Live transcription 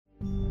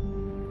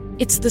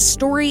It's the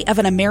story of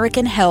an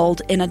American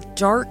held in a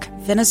dark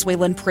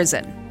Venezuelan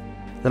prison.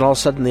 Then all of a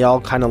sudden they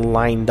all kind of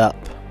lined up.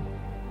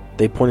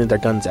 They pointed their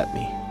guns at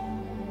me.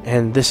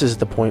 And this is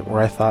the point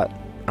where I thought,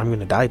 I'm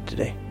going to die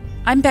today.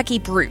 I'm Becky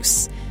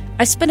Bruce.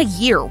 I spent a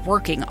year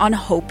working on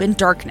Hope in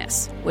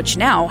Darkness, which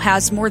now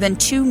has more than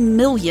 2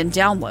 million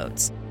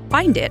downloads.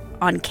 Find it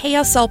on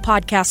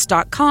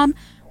kslpodcast.com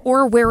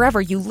or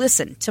wherever you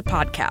listen to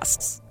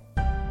podcasts.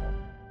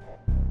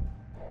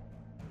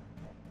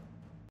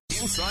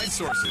 Inside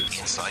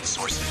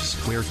Sources,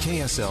 where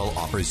KSL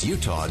offers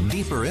Utah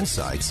deeper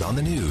insights on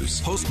the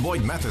news. Host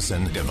Boyd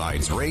Matheson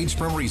divides rage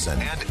from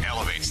reason and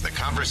elevates the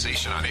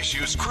conversation on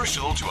issues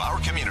crucial to our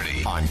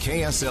community. On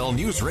KSL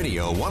News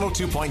Radio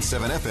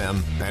 102.7 FM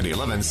and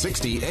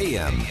 1160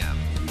 AM.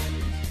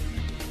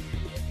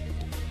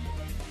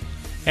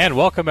 And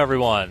welcome,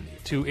 everyone,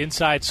 to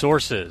Inside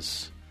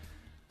Sources.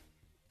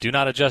 Do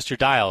not adjust your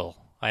dial.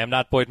 I am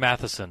not Boyd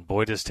Matheson.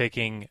 Boyd is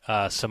taking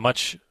some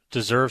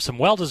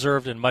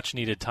well-deserved and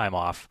much-needed time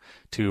off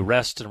to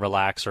rest and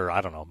relax, or, I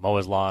don't know, mow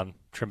his lawn,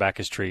 trim back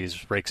his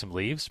trees, rake some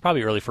leaves.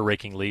 Probably early for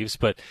raking leaves,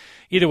 but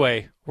either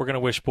way, we're going to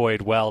wish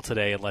Boyd well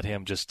today and let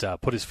him just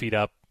put his feet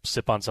up,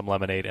 sip on some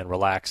lemonade, and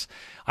relax.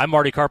 I'm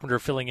Marty Carpenter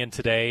filling in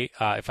today.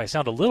 If I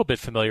sound a little bit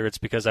familiar, it's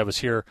because I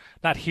was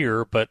not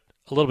here, but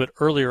a little bit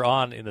earlier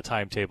on in the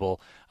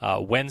timetable,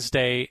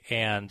 Wednesday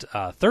and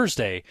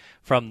Thursday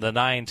from the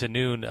 9 to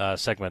noon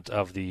segment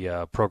of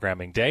the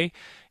programming day.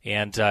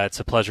 And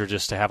it's a pleasure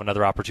just to have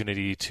another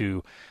opportunity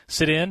to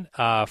sit in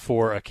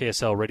for a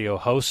KSL radio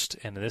host,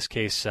 and in this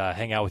case,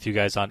 hang out with you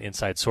guys on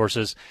Inside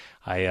Sources.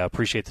 I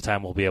appreciate the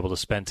time we'll be able to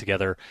spend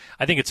together.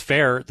 I think it's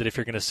fair that if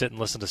you're going to sit and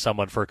listen to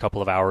someone for a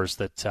couple of hours,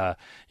 that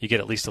you get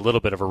at least a little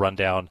bit of a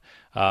rundown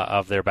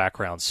of their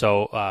background.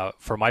 So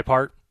for my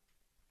part,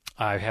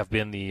 I have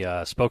been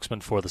the spokesman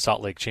for the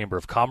Salt Lake Chamber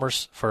of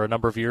Commerce for a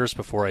number of years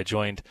before I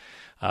joined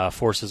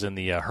forces in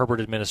the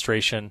Herbert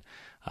administration.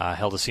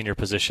 Held a senior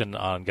position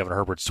on Governor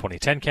Herbert's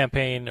 2010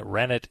 campaign,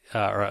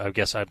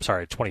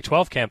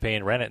 2012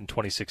 campaign, ran it in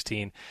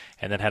 2016,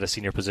 and then had a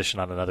senior position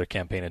on another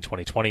campaign in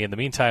 2020. In the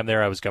meantime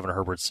there, I was Governor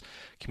Herbert's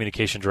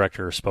communication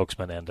director,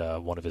 spokesman, and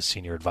one of his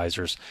senior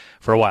advisors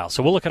for a while.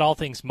 So we'll look at all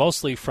things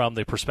mostly from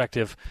the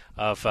perspective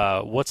of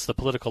what's the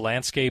political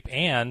landscape,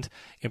 and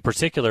in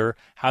particular,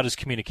 how does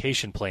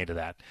communication play into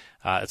that?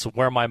 It's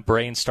where my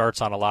brain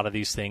starts on a lot of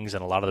these things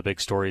and a lot of the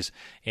big stories,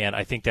 and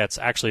I think that's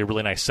actually a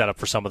really nice setup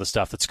for some of the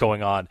stuff that's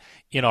going on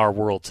in our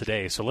world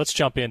today. So let's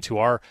jump into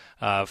our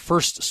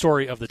first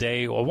story of the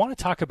day. I want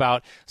to talk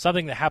about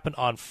something that happened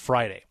on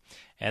Friday,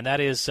 and that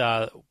is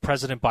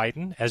President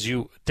Biden, as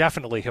you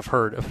definitely have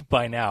heard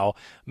by now,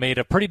 made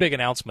a pretty big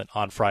announcement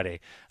on Friday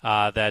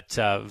that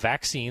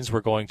vaccines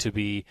were going to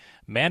be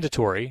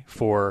mandatory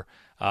for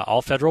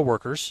all federal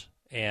workers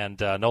and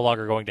no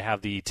longer going to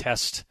have the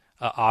test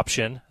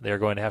option. They're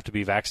going to have to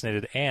be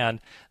vaccinated, and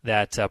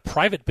that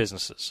private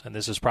businesses, and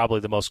this is probably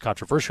the most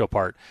controversial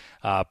part,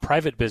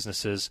 private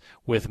businesses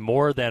with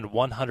more than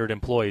 100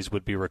 employees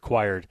would be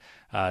required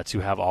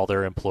to have all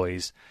their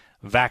employees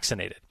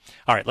vaccinated.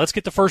 All right, let's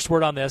get the first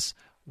word on this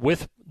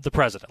with the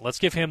president. Let's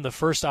give him the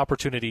first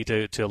opportunity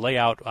to lay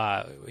out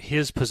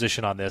his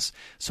position on this.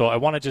 So I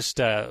want to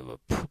just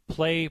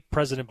play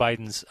President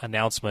Biden's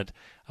announcement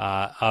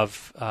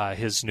of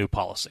his new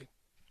policy.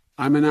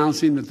 I'm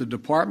announcing that the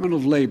Department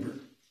of Labor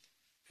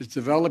is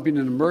developing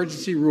an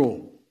emergency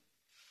rule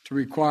to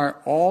require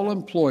all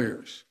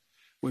employers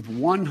with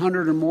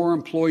 100 or more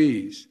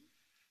employees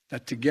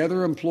that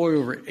together employ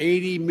over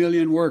 80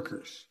 million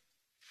workers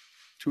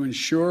to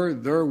ensure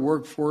their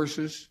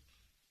workforces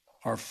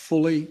are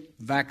fully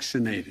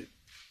vaccinated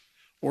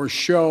or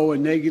show a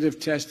negative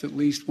test at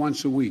least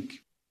once a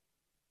week.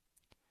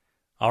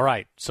 All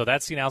right, so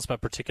that's the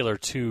announcement particular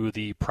to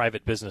the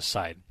private business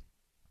side.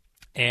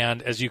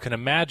 And as you can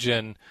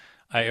imagine,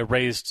 it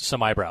raised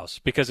some eyebrows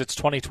because it's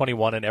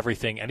 2021 and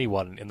everything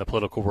anyone in the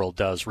political world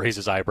does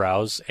raises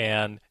eyebrows.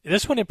 And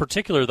this one in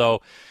particular,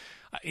 though,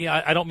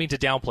 I don't mean to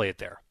downplay it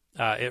there.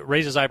 It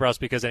raises eyebrows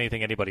because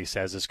anything anybody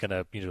says is going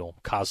to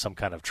cause some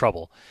kind of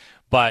trouble.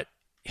 But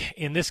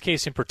in this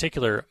case in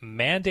particular,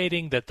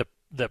 mandating that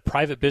the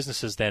private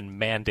businesses then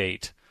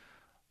mandate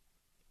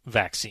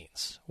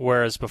vaccines,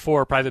 whereas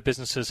before private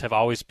businesses have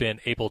always been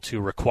able to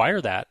require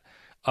that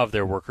of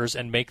their workers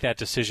and make that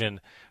decision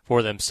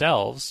for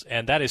themselves,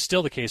 and that is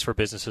still the case for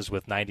businesses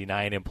with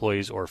 99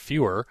 employees or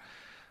fewer.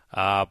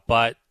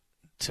 But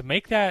to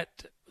make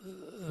that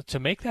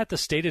the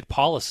stated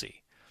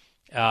policy,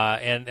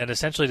 and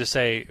essentially to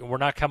say we're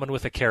not coming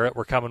with a carrot,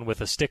 we're coming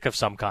with a stick of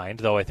some kind.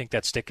 Though I think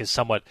that stick is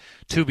somewhat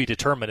to be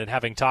determined. And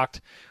having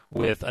talked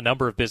with a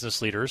number of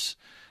business leaders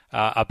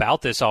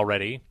about this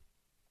already,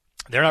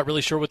 they're not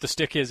really sure what the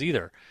stick is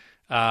either.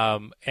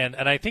 And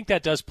I think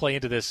that does play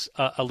into this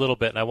a little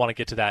bit, and I want to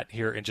get to that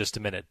here in just a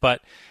minute. But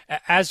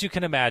as you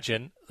can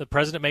imagine, the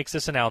president makes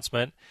this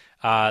announcement.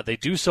 They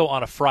do so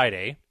on a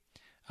Friday,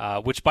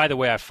 which, by the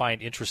way, I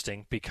find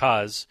interesting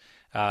because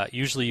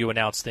usually you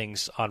announce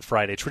things on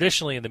Friday.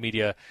 Traditionally in the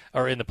media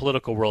or in the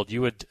political world,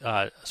 you would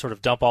sort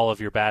of dump all of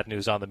your bad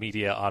news on the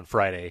media on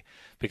Friday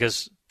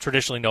because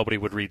traditionally nobody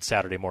would read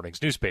Saturday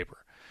morning's newspaper.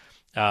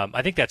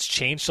 I think that's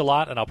changed a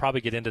lot, and I'll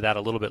probably get into that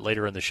a little bit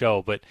later in the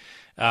show. But,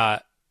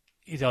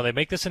 they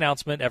make this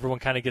announcement. Everyone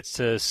kind of gets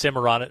to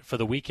simmer on it for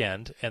the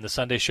weekend, and the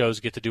Sunday shows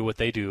get to do what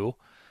they do.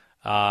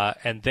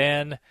 And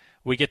then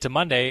we get to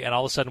Monday, and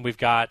all of a sudden we've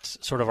got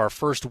sort of our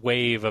first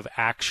wave of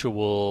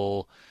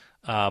actual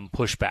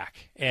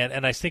pushback.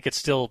 And I think it's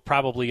still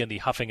probably in the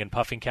huffing and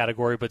puffing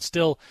category, but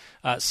still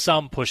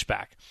some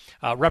pushback.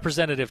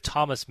 Representative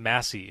Thomas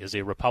Massie is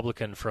a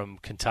Republican from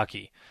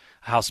Kentucky,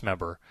 House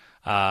member,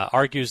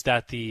 argues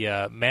that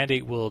the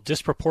mandate will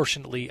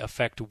disproportionately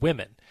affect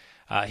women.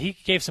 He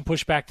gave some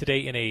pushback today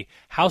in a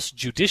House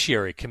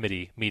Judiciary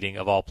Committee meeting,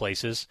 of all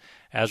places,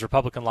 as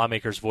Republican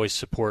lawmakers voiced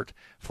support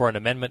for an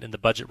amendment in the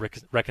budget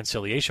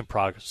reconciliation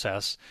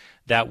process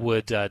that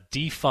would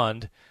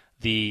defund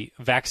the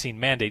vaccine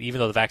mandate, even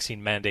though the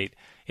vaccine mandate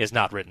is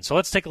not written. So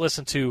let's take a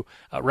listen to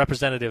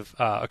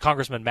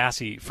Congressman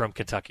Massie from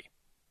Kentucky.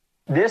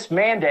 This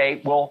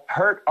mandate will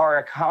hurt our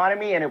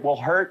economy and it will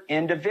hurt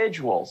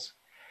individuals.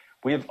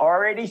 We've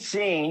already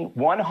seen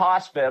one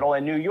hospital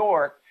in New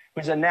York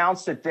who's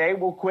announced that they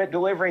will quit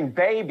delivering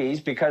babies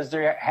because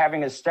they're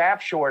having a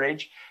staff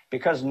shortage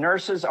because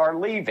nurses are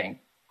leaving.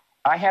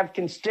 I have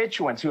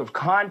constituents who have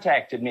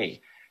contacted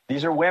me.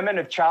 These are women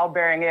of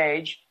childbearing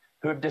age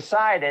who have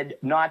decided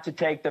not to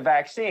take the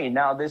vaccine.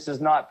 Now, this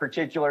is not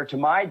particular to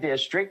my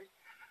district.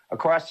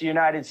 Across the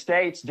United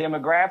States,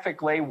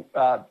 demographically,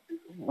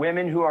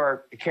 women who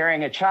are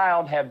carrying a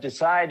child have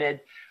decided,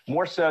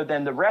 more so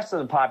than the rest of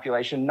the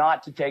population,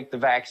 not to take the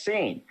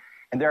vaccine.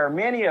 And there are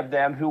many of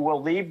them who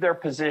will leave their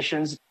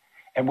positions,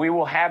 and we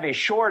will have a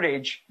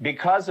shortage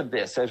because of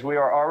this, as we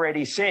are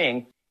already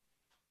seeing.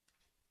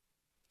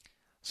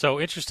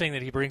 So interesting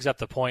that he brings up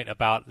the point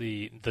about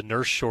the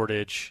nurse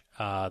shortage,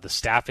 the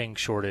staffing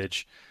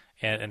shortage,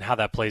 and how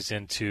that plays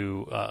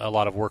into a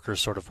lot of workers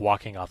sort of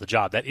walking off the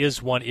job. That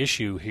is one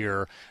issue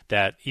here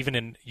that even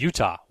in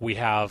Utah, we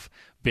have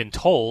been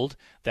told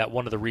that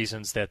one of the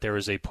reasons that there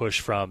is a push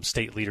from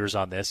state leaders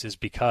on this is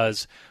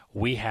because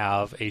we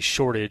have a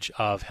shortage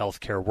of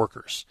healthcare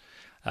workers.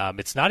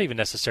 It's not even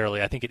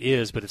necessarily, I think it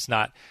is, but it's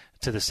not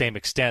to the same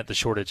extent the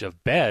shortage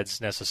of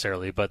beds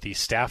necessarily, but the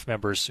staff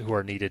members who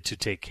are needed to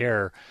take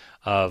care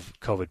of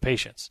COVID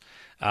patients.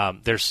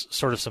 There's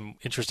sort of some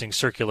interesting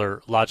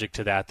circular logic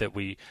to that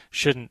we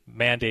shouldn't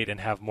mandate and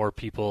have more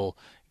people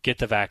get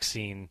the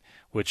vaccine,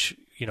 which,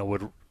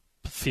 would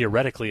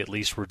theoretically at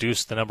least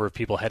reduce the number of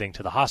people heading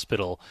to the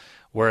hospital.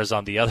 Whereas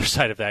on the other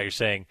side of that, you're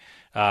saying,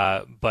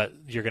 but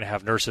you're going to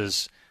have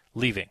nurses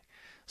leaving.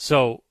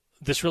 So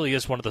this really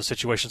is one of those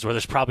situations where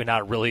there's probably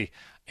not really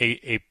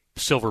a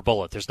silver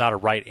bullet. There's not a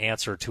right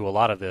answer to a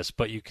lot of this,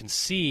 but you can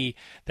see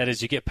that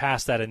as you get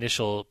past that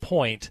initial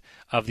point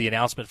of the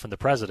announcement from the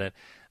president,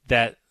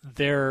 that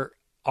there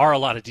are a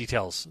lot of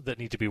details that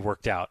need to be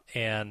worked out,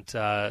 and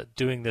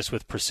doing this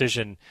with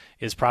precision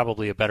is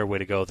probably a better way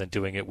to go than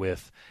doing it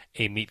with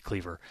a meat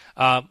cleaver.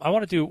 I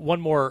want to do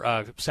one more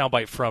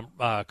soundbite from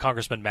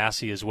Congressman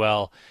Massie as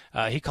well.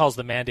 He calls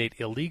the mandate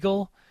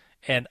illegal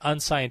and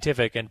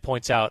unscientific and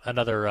points out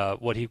another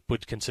what he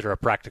would consider a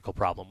practical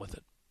problem with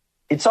it.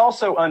 It's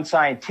also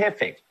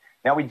unscientific.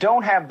 Now, we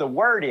don't have the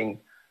wording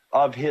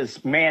of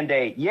his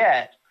mandate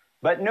yet,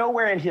 but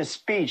nowhere in his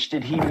speech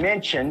did he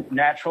mention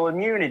natural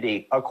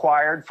immunity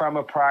acquired from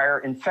a prior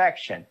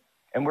infection.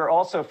 And we're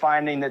also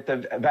finding that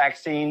the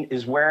vaccine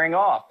is wearing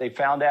off. They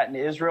found that in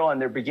Israel,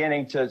 and they're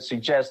beginning to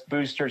suggest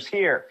boosters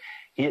here.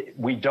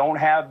 We don't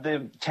have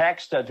the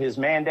text of his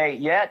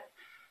mandate yet,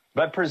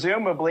 but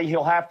presumably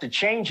he'll have to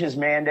change his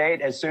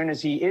mandate as soon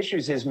as he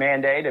issues his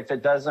mandate if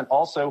it doesn't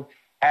also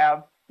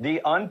have the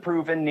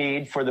unproven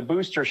need for the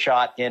booster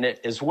shot in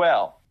it as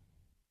well.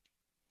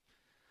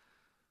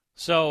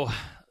 So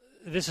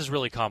this is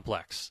really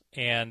complex.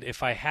 And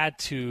if I had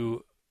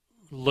to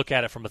look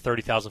at it from a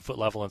 30,000-foot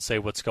level and say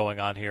what's going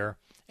on here,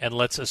 and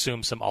let's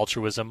assume some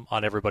altruism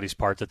on everybody's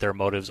part that their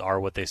motives are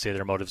what they say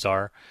their motives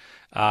are,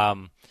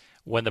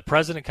 when the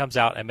president comes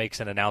out and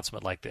makes an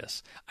announcement like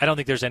this, I don't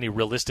think there's any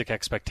realistic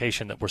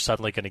expectation that we're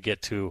suddenly going to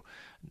get to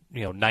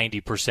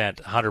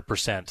 90%,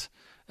 100%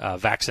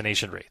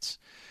 vaccination rates.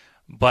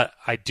 But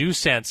I do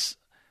sense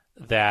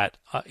that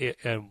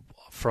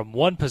from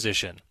one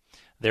position,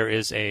 there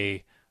is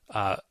a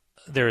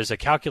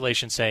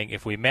calculation saying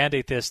if we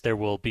mandate this, there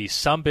will be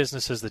some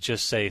businesses that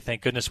just say,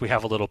 thank goodness we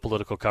have a little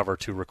political cover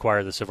to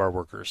require this of our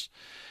workers.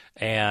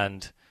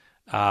 And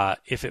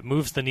if it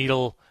moves the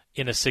needle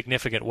in a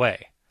significant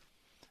way,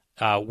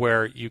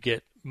 where you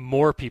get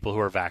more people who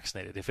are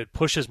vaccinated, if it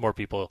pushes more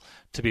people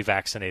to be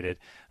vaccinated,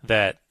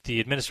 that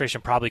the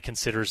administration probably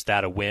considers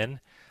that a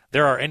win.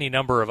 There are any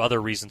number of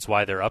other reasons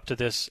why they're up to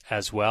this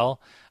as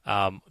well.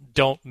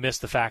 Don't miss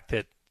the fact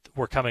that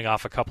we're coming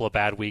off a couple of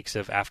bad weeks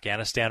of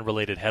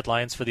Afghanistan-related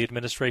headlines for the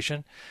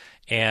administration.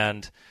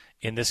 And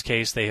in this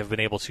case, they have been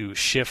able to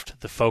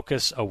shift the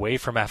focus away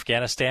from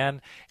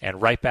Afghanistan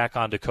and right back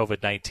onto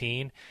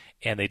COVID-19.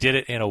 And they did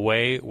it in a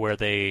way where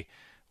they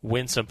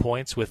win some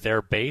points with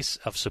their base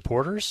of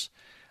supporters,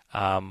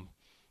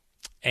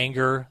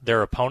 anger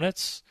their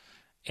opponents.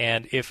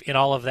 And if in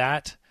all of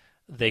that,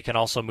 they can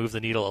also move the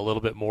needle a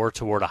little bit more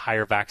toward a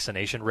higher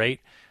vaccination rate,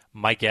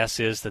 my guess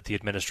is that the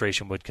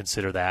administration would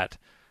consider that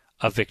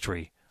a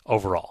victory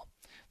overall,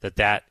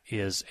 that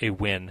is a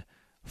win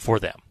for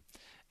them.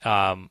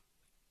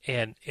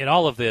 And in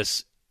all of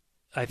this,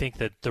 I think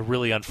that the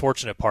really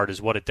unfortunate part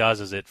is what it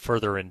does is it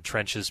further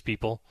entrenches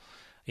people.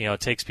 It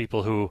takes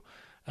people who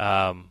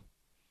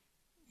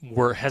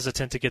were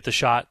hesitant to get the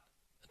shot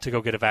to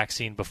go get a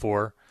vaccine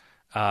before,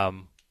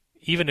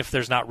 even if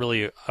there's not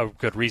really a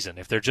good reason.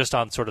 If they're just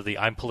on sort of the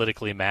I'm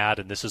politically mad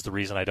and this is the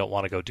reason I don't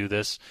want to go do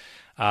this,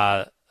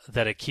 that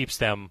it keeps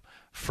them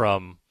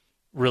from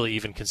really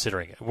even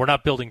considering it. We're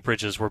not building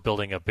bridges, we're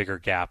building a bigger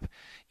gap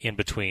in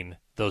between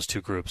those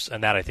two groups,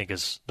 and that I think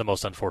is the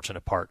most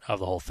unfortunate part of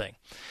the whole thing.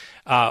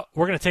 We're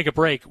going to take a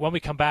break. When we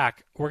come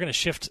back, we're going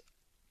to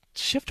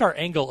shift our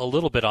angle a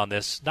little bit on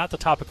this, not the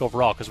topic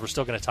overall, because we're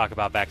still going to talk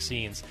about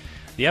vaccines.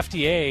 The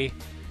FDA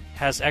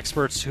has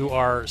experts who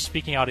are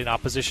speaking out in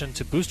opposition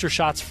to booster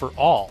shots for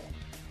all.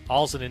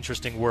 All is an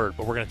interesting word,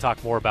 but we're going to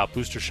talk more about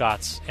booster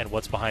shots and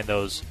what's behind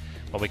those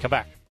when we come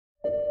back.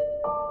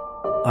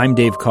 I'm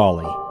Dave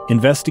Cawley,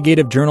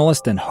 investigative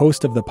journalist and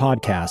host of the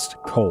podcast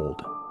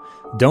Cold.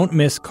 Don't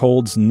miss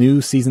Cold's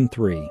new Season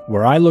 3,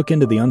 where I look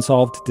into the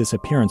unsolved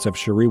disappearance of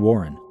Cherie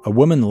Warren, a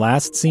woman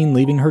last seen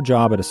leaving her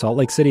job at a Salt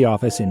Lake City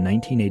office in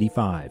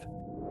 1985.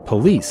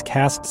 Police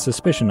cast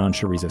suspicion on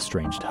Cherie's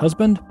estranged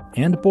husband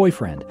and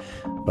boyfriend,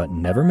 but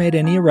never made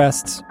any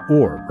arrests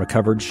or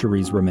recovered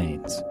Cherie's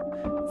remains.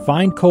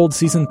 Find Cold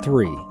Season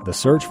 3, The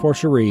Search for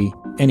Cherie,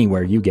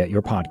 anywhere you get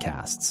your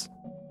podcasts.